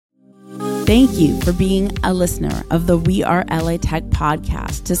Thank you for being a listener of the We Are LA Tech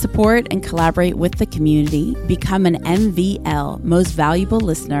podcast. To support and collaborate with the community, become an MVL Most Valuable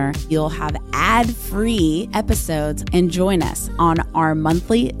Listener. You'll have ad-free episodes and join us on our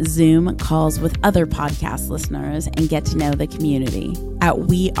monthly Zoom calls with other podcast listeners and get to know the community at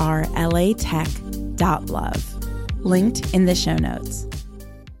wearelatech.love. Linked in the show notes.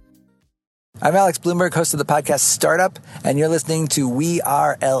 I'm Alex Bloomberg, host of the podcast Startup, and you're listening to We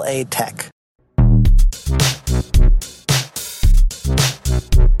Are LA Tech.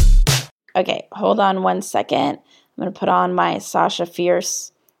 Okay, hold on 1 second. I'm going to put on my Sasha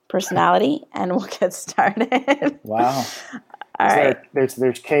Fierce personality and we'll get started. Wow. All right.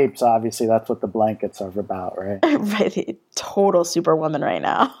 There's capes, obviously. That's what the blankets are about, right? Right. Total superwoman right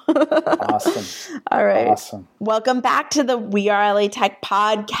now. Awesome. All right. Awesome. Welcome back to the We Are LA Tech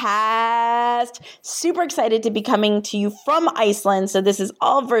podcast. Super excited to be coming to you from Iceland. So this is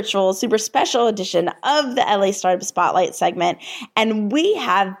all virtual, super special edition of the LA Startup Spotlight segment. And we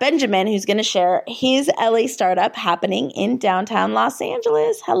have Benjamin, who's going to share his LA startup happening in downtown Los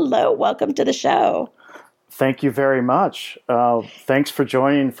Angeles. Hello. Welcome to the show. Thank you very much. Thanks for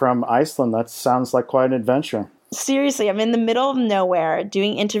joining from Iceland. That sounds like quite an adventure. Seriously, I'm in the middle of nowhere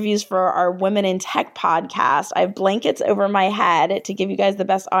doing interviews for our Women in Tech podcast. I have blankets over my head to give you guys the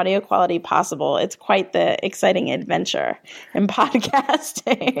best audio quality possible. It's quite the exciting adventure in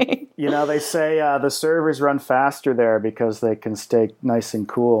podcasting. You know, they say the servers run faster there because they can stay nice and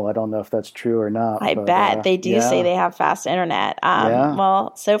cool. I don't know if that's true or not. I bet they do say they have fast internet.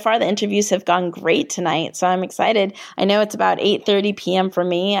 Well, so far the interviews have gone great tonight, so I'm excited. I know it's about 8:30 p.m. for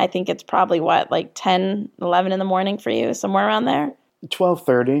me. I think it's probably, like 10, 11 in the morning for you, somewhere around there?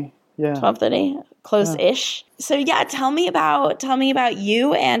 12:30. Yeah. 12:30, close-ish. Yeah. So yeah, tell me about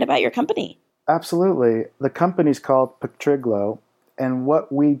you and about your company. Absolutely. The company's called Pactriglo, and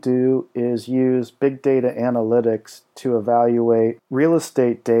what we do is use big data analytics to evaluate real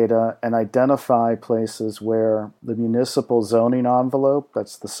estate data and identify places where the municipal zoning envelope,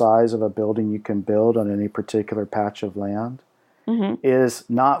 that's the size of a building you can build on any particular patch of land, is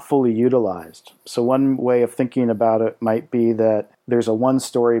not fully utilized. So one way of thinking about it might be that there's a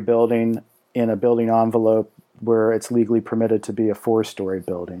one-story building in a building envelope where it's legally permitted to be a four-story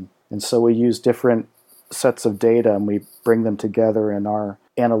building. And so we use different sets of data and we bring them together in our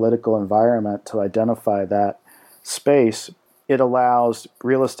analytical environment to identify that space. It allows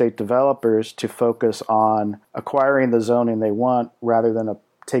real estate developers to focus on acquiring the zoning they want rather than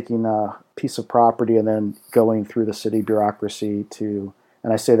taking a piece of property and then going through the city bureaucracy to,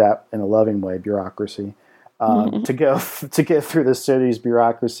 and I say that in a loving way, bureaucracy, to get through the city's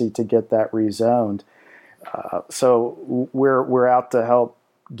bureaucracy to get that rezoned. So we're out to help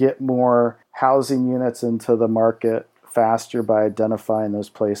get more housing units into the market faster by identifying those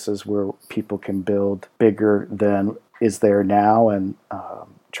places where people can build bigger than is there now and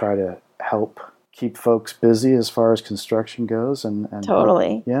try to help keep folks busy as far as construction goes. And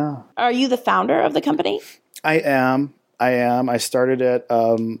totally. Yeah. Are you the founder of the company? I am. I started it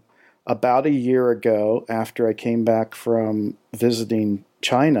about a year ago after I came back from visiting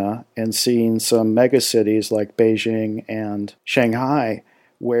China and seeing some megacities like Beijing and Shanghai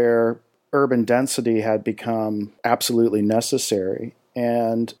where urban density had become absolutely necessary.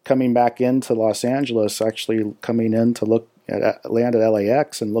 And coming back into Los Angeles, actually coming in to look at land at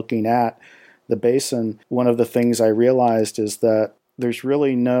LAX and looking at the basin, one of the things I realized is that there's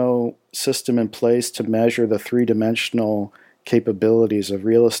really no system in place to measure the three-dimensional capabilities of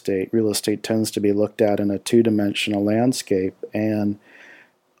real estate. Real estate tends to be looked at in a two-dimensional landscape. And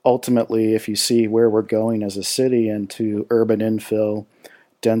ultimately, if you see where we're going as a city into urban infill,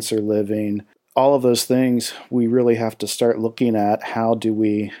 denser living, all of those things, we really have to start looking at how do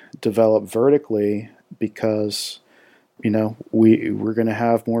we develop vertically because we're going to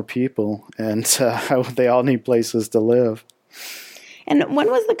have more people, and they all need places to live. And when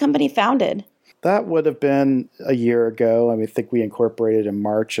was the company founded? That would have been a year ago. I think we incorporated in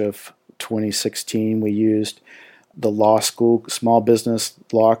March of 2016. We used the law school, small business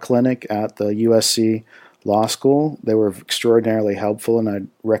law clinic at the USC Law School. They were extraordinarily helpful, and I'd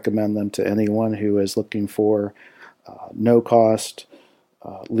recommend them to anyone who is looking for no-cost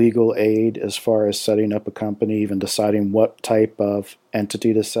legal aid as far as setting up a company, even deciding what type of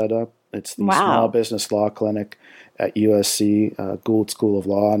entity to set up. It's the Small Business Law Clinic at USC, Gould School of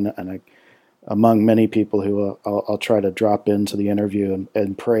Law, and among many people who I'll try to drop into the interview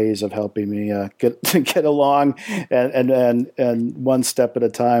and praise of helping me get along and one step at a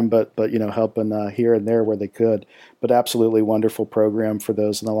time, but helping here and there where they could. But absolutely wonderful program for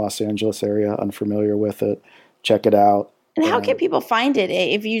those in the Los Angeles area unfamiliar with it. Check it out. And how can people find it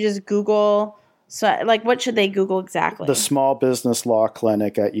if you just Google? So, like, what should they Google exactly? The Small Business Law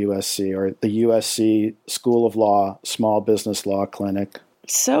Clinic at USC, or the USC School of Law Small Business Law Clinic.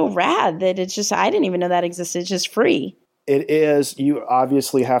 So rad that it's just, I didn't even know that existed. It's just free. It is. You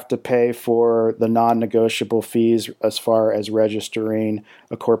obviously have to pay for the non-negotiable fees as far as registering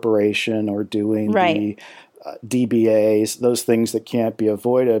a corporation or doing the DBAs, those things that can't be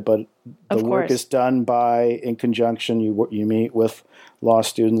avoided. But the work is done in conjunction. You meet with law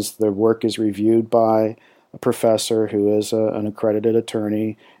students. The work is reviewed by a professor who is an accredited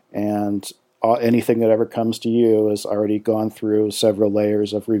attorney, and anything that ever comes to you has already gone through several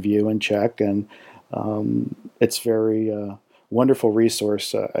layers of review and check, and it's very wonderful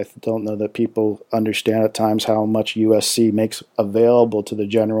resource. I don't know that people understand at times how much USC makes available to the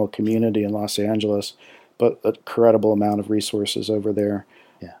general community in Los Angeles, but an incredible amount of resources over there.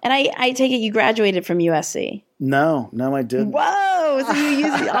 Yeah. And I take it you graduated from USC. No, I didn't. Whoa! So you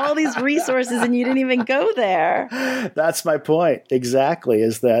used all these resources and you didn't even go there. That's my point. Exactly,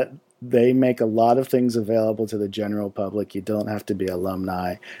 is that they make a lot of things available to the general public. You don't have to be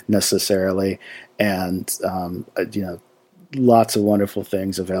alumni necessarily. And, lots of wonderful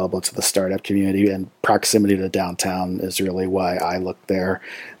things available to the startup community, and proximity to downtown is really why I look there.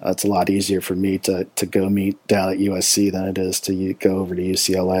 It's a lot easier for me to go meet down at USC than it is to go over to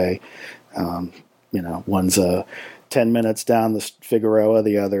UCLA. One's 10 minutes down the Figueroa.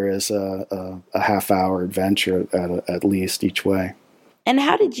 The other is a half-hour adventure at least each way. And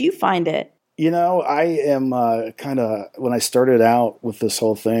how did you find it? I am when I started out with this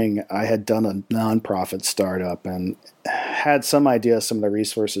whole thing, I had done a nonprofit startup and had some idea of some of the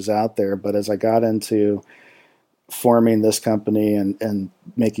resources out there. But as I got into forming this company and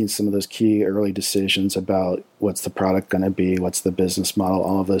making some of those key early decisions about what's the product going to be, what's the business model,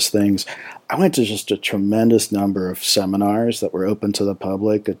 all of those things, I went to just a tremendous number of seminars that were open to the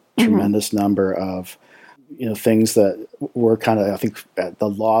public, a tremendous number of things that were kind of, I think, at the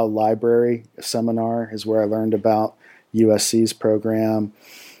law library seminar is where I learned about USC's program.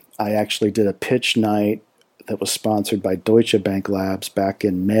 I actually did a pitch night that was sponsored by Deutsche Bank Labs back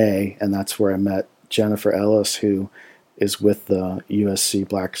in May, and that's where I met Jennifer Ellis, who is with the USC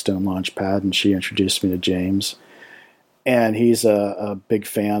Blackstone Launchpad, and she introduced me to James. And he's a big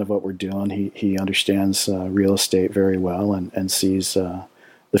fan of what we're doing. He understands real estate very well and sees the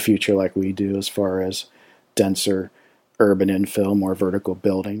future like we do as far as denser urban infill, more vertical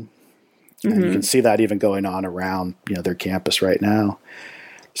building. And you can see that even going on around their campus right now.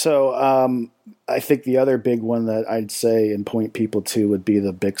 So I think the other big one that I'd say and point people to would be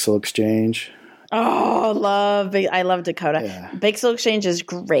the Bixel Exchange. Oh, I love Dakota. Yeah. Bixel Exchange is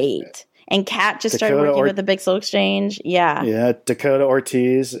great. And Kat just started working with the Bixel Exchange. Yeah. Yeah. Dakota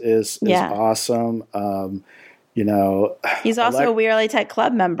Ortiz is awesome. He's also a We Are LA Tech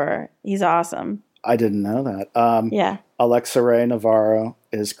Club member. He's awesome. I didn't know that. Alexa Ray Navarro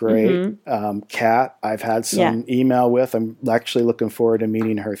is great. Kat, I've had some email with. I'm actually looking forward to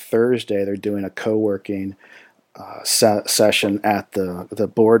meeting her Thursday. They're doing a co-working session at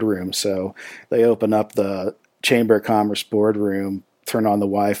the boardroom. So they open up the Chamber of Commerce boardroom, turn on the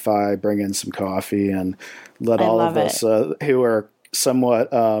Wi-Fi, bring in some coffee, and let all of us who are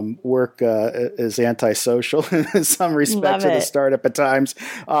somewhat work is antisocial in some respects of the startup at times,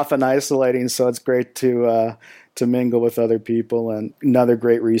 often isolating. So it's great to mingle with other people. And another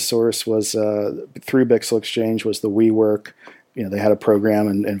great resource was through Bixel Exchange was the WeWork. They had a program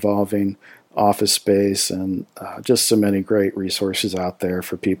involving office space, and just so many great resources out there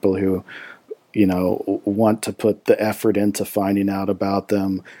for people who want to put the effort into finding out about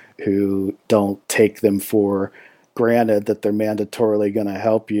them, who don't take them for granted that they're mandatorily going to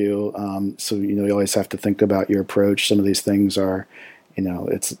help you. So, you always have to think about your approach. Some of these things are,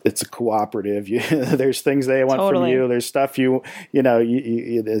 it's a cooperative. There's things they want from you. There's stuff you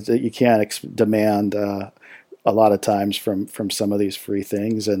can't demand a lot of times from some of these free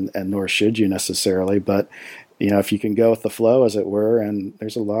things, and nor should you necessarily. But, if you can go with the flow, as it were, and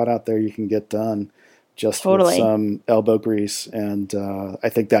there's a lot out there you can get done just with some elbow grease. And I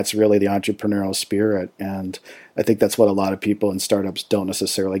think that's really the entrepreneurial spirit. And I think that's what a lot of people in startups don't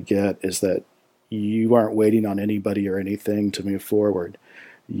necessarily get, is that you aren't waiting on anybody or anything to move forward.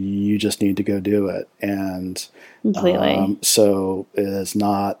 You just need to go do it. And so it is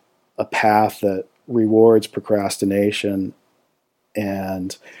not a path that rewards procrastination.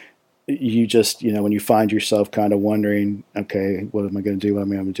 And you just, when you find yourself kind of wondering, okay, what am I going to do? What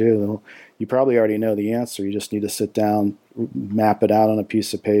am I going to do? Well, you probably already know the answer. You just need to sit down, map it out on a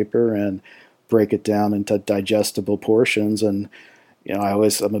piece of paper, and break it down into digestible portions. And,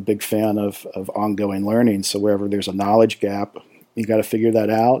 I'm a big fan of ongoing learning. So wherever there's a knowledge gap, you got to figure that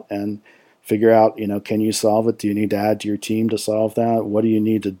out and figure out, can you solve it? Do you need to add to your team to solve that? What do you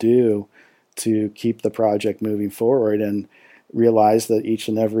need to do to keep the project moving forward? And realize that each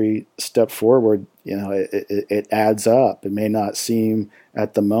and every step forward, it adds up. It may not seem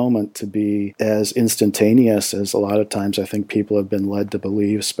at the moment to be as instantaneous as a lot of times I think people have been led to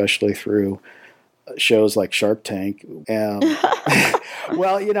believe, especially through shows like Shark Tank.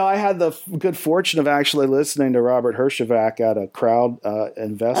 Well, I had the good fortune of actually listening to Robert Herjavec at a Crowd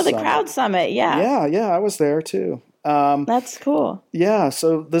Invest the Summit. Crowd Summit, yeah. Yeah, I was there too. That's cool. Yeah,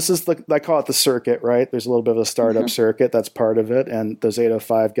 so this is I call it the circuit, right? There's a little bit of a startup circuit. That's part of it. And those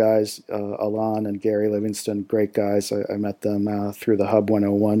 805 guys, Alon and Gary Livingston, great guys. I met them through the Hub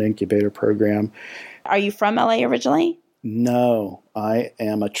 101 incubator program. Are you from LA originally? No, I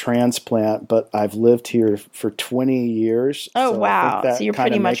am a transplant, but I've lived here for 20 years. Oh, so wow. So you're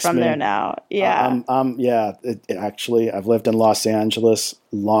pretty much from there now. Yeah. Actually, I've lived in Los Angeles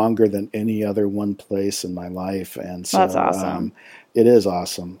longer than any other one place in my life. And so that's awesome. It is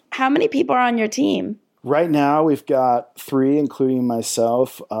awesome. How many people are on your team? Right now, we've got 3, including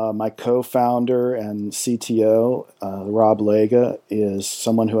myself. My co-founder and CTO, Rob Lega, is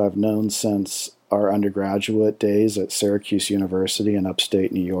someone who I've known since our undergraduate days at Syracuse University in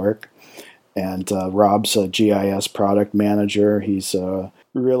upstate New York. And Rob's a GIS product manager. He's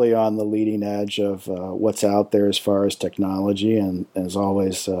really on the leading edge of what's out there as far as technology, and is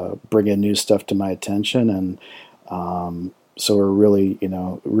always bringing new stuff to my attention. And so we're really,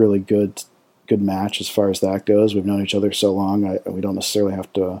 really good match as far as that goes. We've known each other so long, we don't necessarily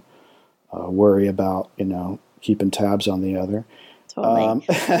have to worry about, keeping tabs on the other. Totally.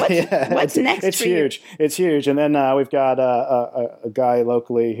 What's next? It's huge. It's huge. And then we've got a guy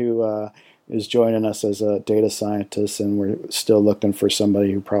locally who is joining us as a data scientist, and we're still looking for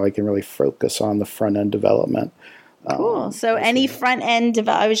somebody who probably can really focus on the front end development. Cool. So any front end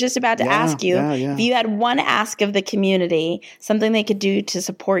I was just about to ask you, if you had one ask of the community, something they could do to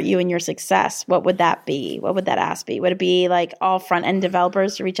support you in your success, what would that be? What would that ask be? Would it be like all front end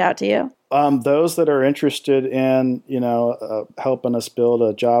developers to reach out to you? Those that are interested in, helping us build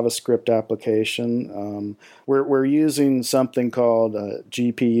a JavaScript application, we're using something called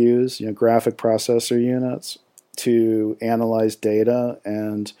GPUs, graphic processor units, to analyze data.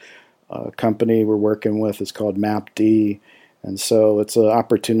 And a company we're working with is called MapD. And so it's an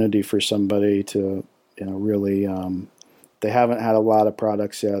opportunity for somebody to, really, they haven't had a lot of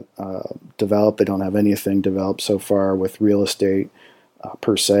products yet developed. They don't have anything developed so far with real estate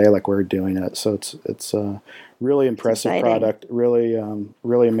per se, like we're doing it. So it's a really impressive product, really,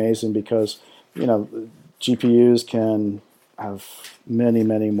 really amazing, because, GPUs can have many,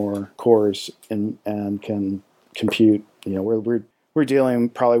 many more cores and can compute. We're dealing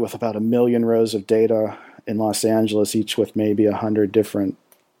probably with about 1 million rows of data in Los Angeles, each with maybe 100 different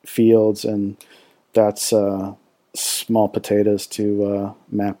fields, and that's small potatoes to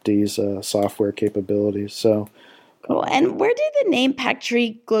MapD's software capabilities. So cool. And where did the name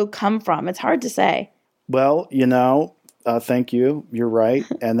Pactriglo come from? It's hard to say. Well, thank you. You're right,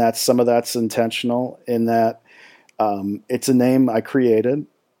 and some of that's intentional in that it's a name I created.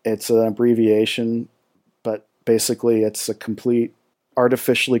 It's an abbreviation, but basically it's a complete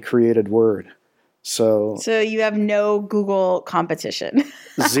artificially created word. So you have no Google competition.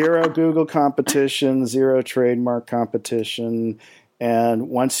 Zero Google competition, zero trademark competition. And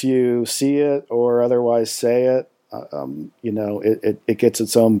once you see it or otherwise say it, it gets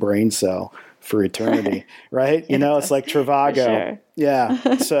its own brain cell for eternity, right? It's like Trivago. Sure.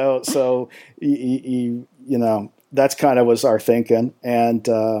 Yeah. So that's kind of was our thinking,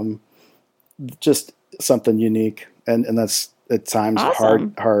 and just something unique. And that's at times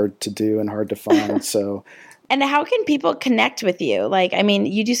awesome. hard to do and hard to find. So, and how can people connect with you?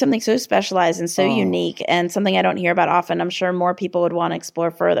 You do something so specialized and so unique, and something I don't hear about often. I'm sure more people would want to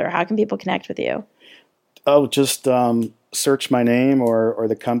explore further. How can people connect with you? Oh, just search my name or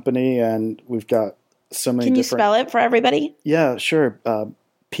the company, and we've got so many. Can you spell it for everybody? Yeah, sure. Pactriglo,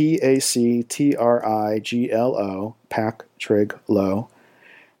 Pactriglo,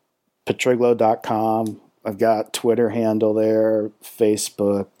 Pactriglo.com. I've got Twitter handle there,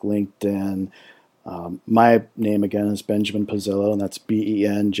 Facebook, LinkedIn. My name again is Benjamin Pezzillo, and that's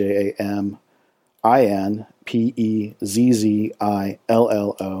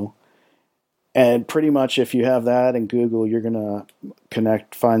BenjaminPezzillo. And pretty much if you have that in Google, you're going to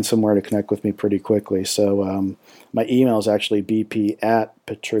find somewhere to connect with me pretty quickly. So my email is actually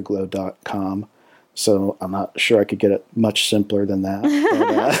bp@pactriglo.com. So I'm not sure I could get it much simpler than that. But,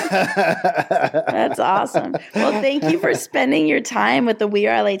 That's awesome. Well, thank you for spending your time with the We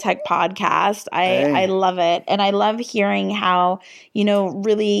Are LA Tech podcast. I love it. And I love hearing how,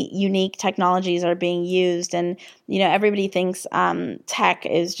 really unique technologies are being used. And, everybody thinks tech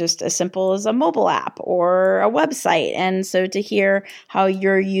is just as simple as a mobile app or a website. And so to hear how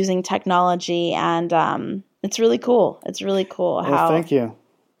you're using technology, and it's really cool. It's really cool. Well, thank you.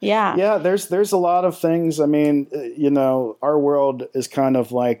 Yeah. Yeah, there's a lot of things. I mean, our world is kind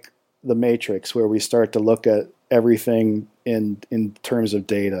of like the Matrix, where we start to look at everything in terms of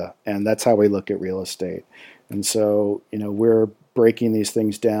data, and that's how we look at real estate. And so, we're breaking these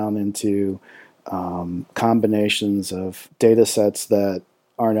things down into combinations of data sets that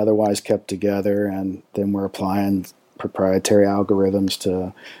aren't otherwise kept together, and then we're applying proprietary algorithms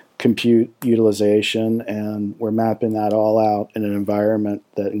to compute utilization, and we're mapping that all out in an environment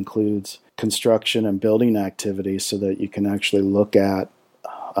that includes construction and building activities, so that you can actually look at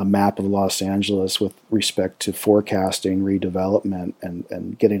a map of Los Angeles with respect to forecasting redevelopment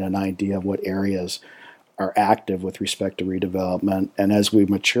and getting an idea of what areas are active with respect to redevelopment. And as we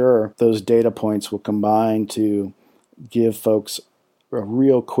mature, those data points will combine to give folks a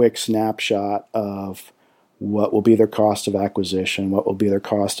real quick snapshot of what will be their cost of acquisition, what will be their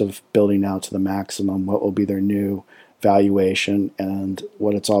cost of building out to the maximum, what will be their new valuation, and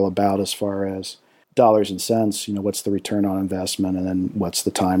what it's all about as far as dollars and cents, what's the return on investment, and then what's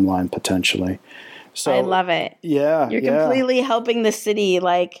the timeline potentially. So I love it. Yeah. You're completely helping the city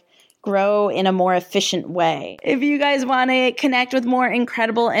grow in a more efficient way. If you guys want to connect with more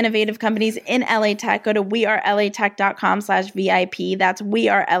incredible, innovative companies in LA Tech, go to wearelatech.com/VIP. That's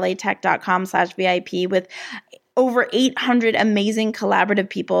wearelatech.com/VIP with over 800 amazing collaborative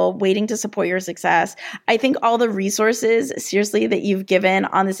people waiting to support your success. I think all the resources, seriously, that you've given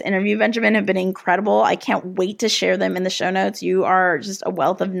on this interview, Benjamin, have been incredible. I can't wait to share them in the show notes. You are just a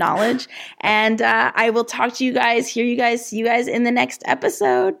wealth of knowledge. And I will talk to you guys, see you guys in the next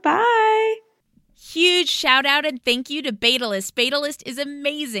episode. Bye. Huge shout out and thank you to Betalist. Betalist is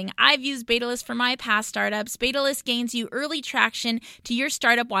amazing. I've used Betalist for my past startups. Betalist gains you early traction to your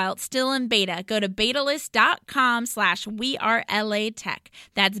startup while it's still in beta. Go to betalist.com/wearelatech.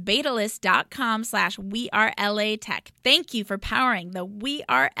 That's betalist.com/wearelatech. Thank you for powering the We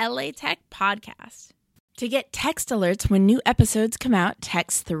Are LA Tech podcast. To get text alerts when new episodes come out,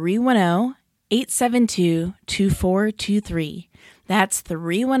 text 310-872-2423. That's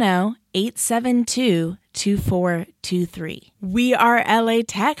 310-872-2423. We Are LA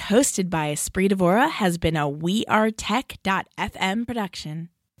Tech, hosted by Esprit Devora, has been a wearetech.fm production.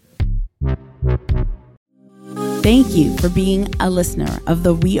 Thank you for being a listener of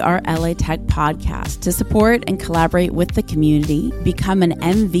the We Are LA Tech podcast. To support and collaborate with the community, become an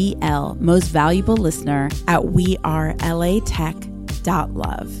MVL, Most Valuable Listener, at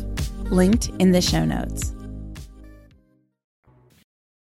wearelatech.love. Linked in the show notes.